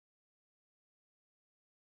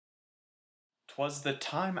'Twas the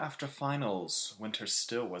time after finals, winter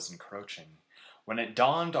still was encroaching, when it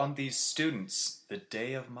dawned on these students the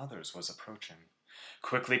day of mothers was approaching.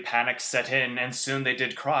 Quickly panic set in, and soon they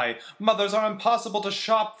did cry, "Mothers are impossible to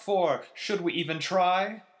shop for, should we even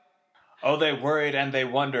try?" Oh, they worried and they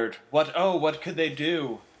wondered, what could they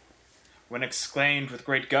do? When exclaimed with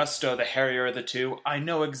great gusto the hairier of the two, "I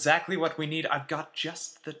know exactly what we need, I've got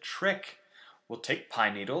just the trick. We'll take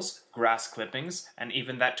pine needles, grass clippings, and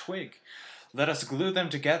even that twig. Let us glue them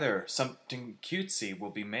together, something cutesy will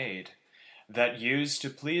be made, that used to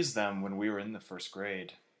please them when we were in the first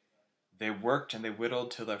grade." They worked and they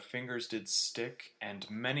whittled till their fingers did stick, and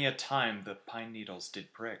many a time the pine needles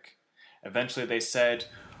did prick. Eventually they said,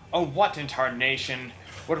 "Oh, what in tarnation!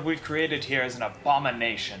 What we've created here is an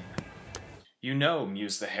abomination." "You know,"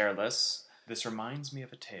 mused the hairless, "this reminds me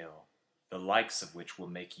of a tale, the likes of which will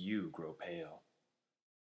make you grow pale."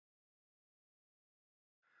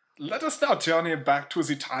 Let us now journey back to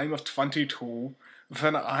the time of 22,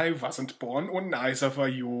 when I wasn't born and neither were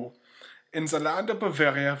you. In the land of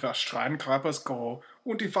Bavaria where Strandgrabbers go,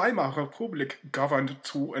 and die Weimar Republic governed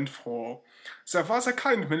to and fro. There was a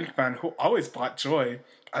kind milkman who always brought joy,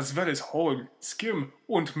 as well as whole, skim,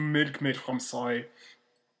 and milkmeat from soy.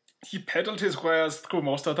 He peddled his wares through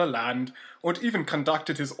most of the land, and even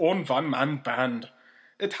conducted his own one-man band.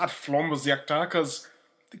 It had flamboyant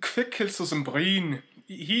quick kills to some breen.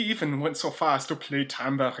 He even went so far as to play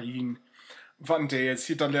tambourine. One day as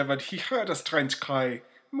he delivered, he heard a strange cry.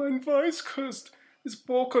 "Mein Weißkost is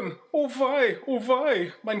broken, oh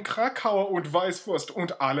wei, mein Krakauer und Weißwurst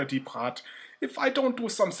und alle die Brat. If I don't do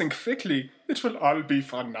something quickly, it will all be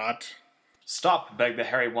for naught." "Stop," begged the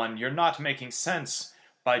hairy one, "you're not making sense.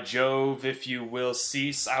 By Jove, if you will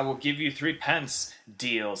cease, I will give you 3 pence.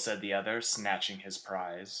 "Deal," said the other, snatching his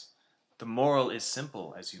prize. The moral is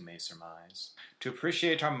simple, as you may surmise, to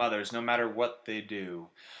appreciate our mothers no matter what they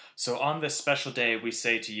do. So on this special day we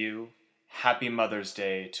say to you, Happy Mother's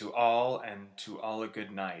Day to all, and to all a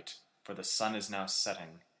good night, for the sun is now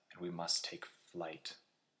setting, and we must take flight.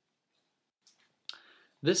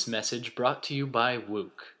 This message brought to you by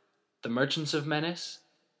Wook, the Merchants of Menace,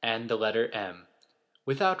 and the letter M,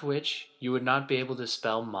 without which you would not be able to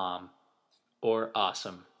spell mom, or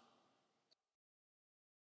awesome.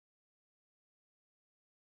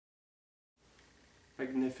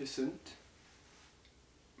 Magnificent.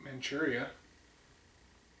 Manchuria.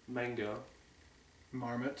 Mango.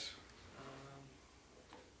 Marmot.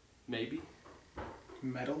 Maybe.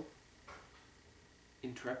 Metal.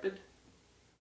 Intrepid.